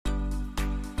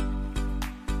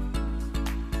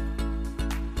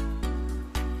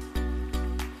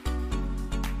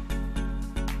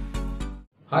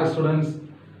Hi students,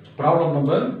 problem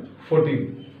number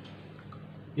 14.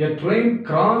 A train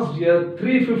crossed a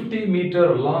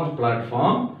 350-meter long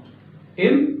platform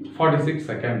in 46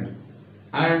 seconds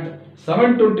and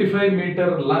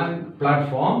 725-meter long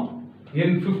platform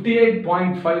in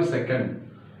 58.5 seconds.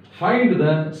 Find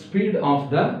the speed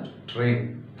of the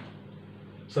train.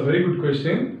 It's a very good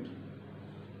question.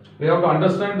 We have to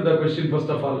understand the question first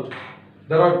of all.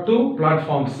 There are two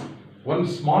platforms. One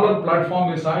smaller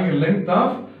platform is having a length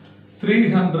of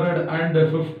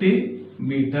 350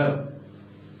 meter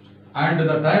and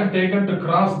the time taken to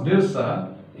cross this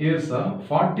is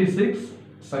 46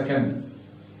 seconds.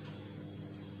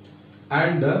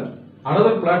 And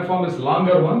another platform is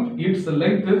longer one. Its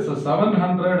length is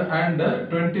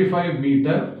 725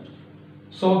 meter.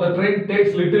 So the train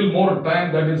takes little more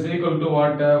time, that is equal to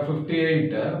what?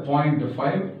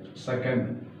 58.5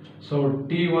 seconds. So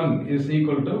T1 is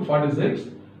equal to 46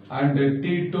 and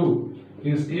T2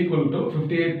 is equal to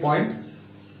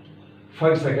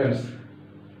 58.5 seconds.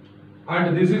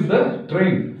 And this is the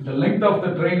train. The length of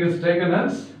the train is taken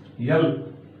as L.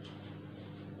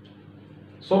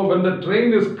 So when the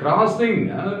train is crossing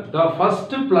the first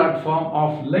platform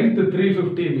of length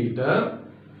 350 meter,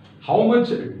 how much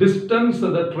distance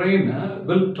the train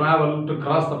will travel to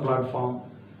cross the platform?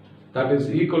 That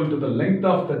is equal to the length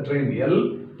of the train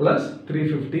L plus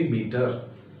 350 meter.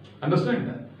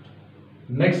 Understand?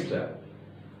 Next,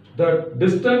 the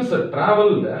distance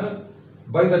traveled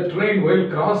by the train while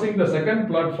crossing the second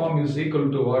platform is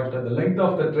equal to what? The length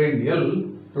of the train L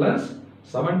plus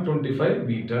 725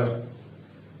 meter.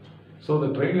 So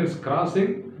the train is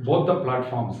crossing both the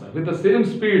platforms with the same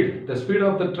speed. The speed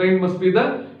of the train must be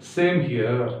the same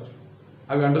here.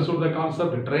 Have you understood the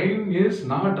concept? The train is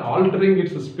not altering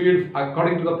its speed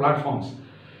according to the platforms.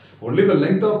 Only the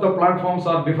length of the platforms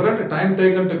are different, the time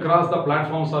taken to cross the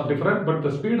platforms are different, but the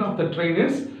speed of the train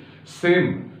is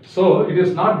same. So it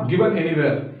is not given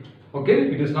anywhere.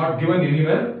 Okay, it is not given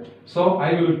anywhere. So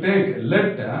I will take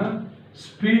let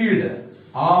speed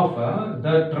of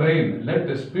the train. Let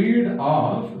the speed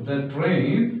of the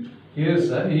train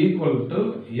is equal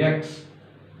to x.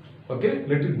 Okay,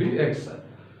 let it be x.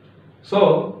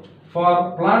 So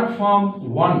for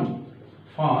platform 1,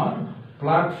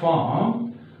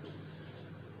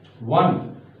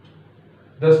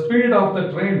 the speed of the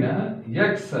train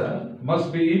x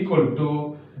must be equal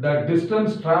to the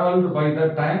distance traveled by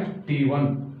the time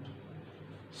t1.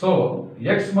 So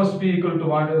x must be equal to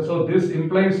what? So this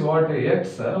implies what?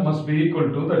 X must be equal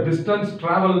to the distance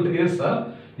traveled is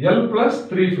L plus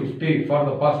 350. For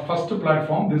the first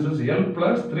platform, this is L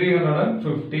plus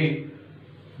 350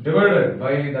 divided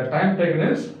by the time taken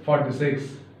is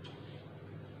 46.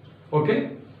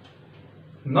 Okay.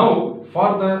 Now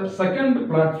for the second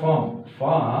platform,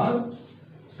 for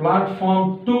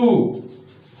platform 2,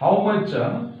 how much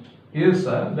is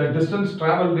the distance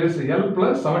traveled is L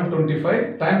plus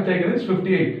 725, time taken is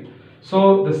 58.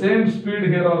 So the same speed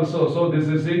here also. So this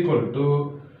is equal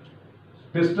to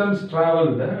distance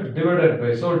traveled divided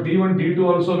by, so D1, D2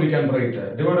 also we can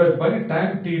write divided by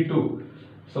time T2.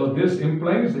 So this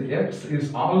implies x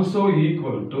is also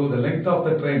equal to the length of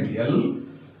the train L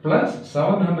plus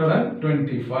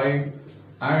 725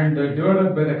 and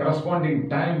divided by the corresponding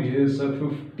time is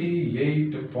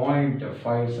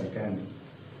 58.5 seconds.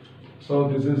 So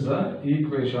this is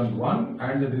equation 1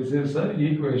 and this is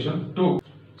equation 2.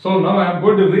 So now I am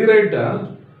going to rewrite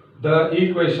the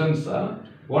equations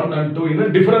 1 and 2 in a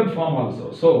different form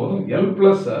also. So L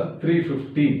plus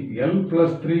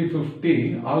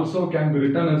 350 also can be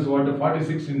written as what?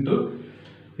 46 into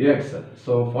x.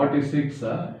 So 46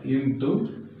 into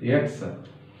x.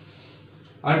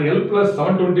 And L plus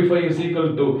 725 is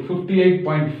equal to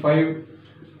 58.5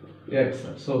 x.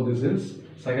 So this is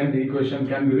second equation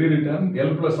can be rewritten.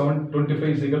 L plus 725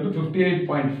 is equal to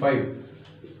 58.5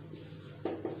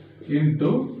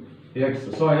 into x.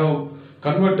 So I have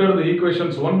converted the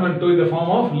equations 1 and 2 in the form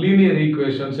of linear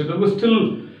equations. It will be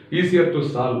still easier to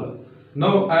solve.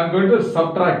 Now I am going to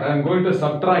subtract.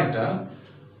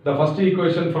 The first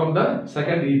equation from the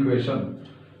second equation.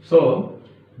 So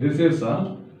this is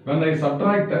when I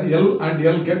subtract L and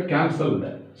L get cancelled.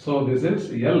 So this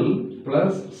is L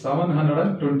plus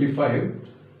 725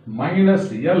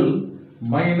 minus L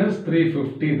minus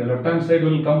 350. The left hand side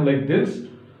will come like this.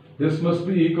 This must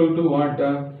be equal to what?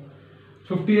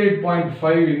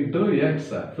 58.5 into x.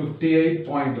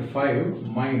 58.5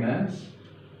 minus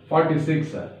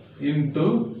 46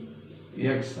 into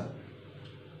x.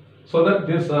 So that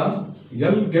this L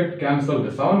get cancelled.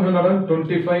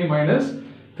 725 minus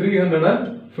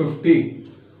 350.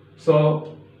 So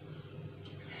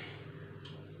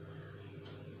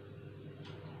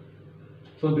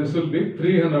So this will be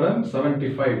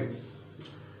 375.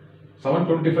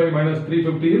 725 minus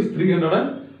 350 is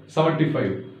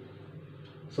 375.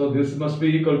 So this must be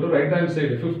equal to right hand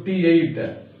side 58.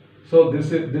 So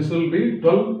this will be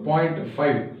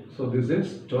 12.5. So this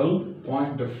is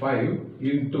 12.5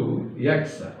 into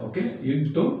x. Okay,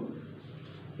 into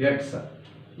x.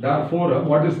 Therefore,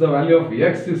 what is the value of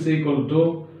x is equal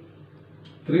to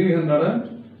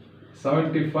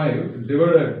 375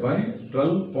 divided by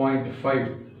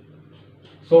 12.5.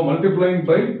 So multiplying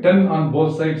by 10 on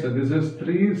both sides, this is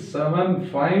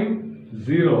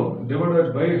 3750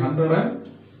 divided by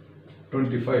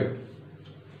 125.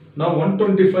 Now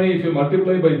 125, if you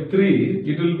multiply by 3,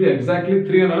 it will be exactly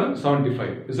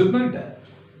 375. Is it not?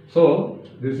 So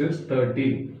this is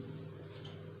 30.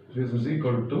 This is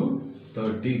equal to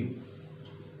 30.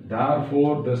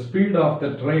 Therefore, the speed of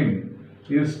the train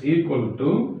is equal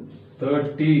to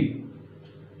 30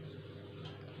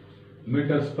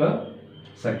 meters per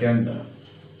second.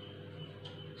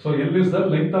 So L is the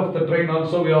length of the train.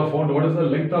 Also we have found what is the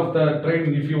length of the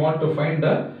train. If you want to find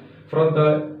from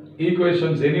the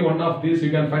equations any one of these,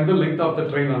 you can find the length of the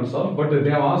train also, but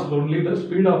they have asked only the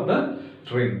speed of the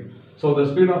train. So the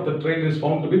speed of the train is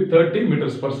found to be 30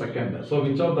 meters per second. So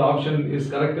which of the option is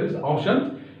correct is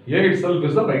option A itself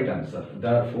is the right answer.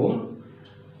 Therefore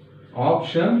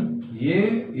option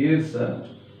A is the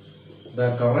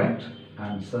correct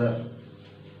answer.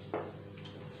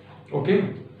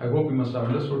 Okay, I hope you must have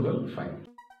understood well. Fine.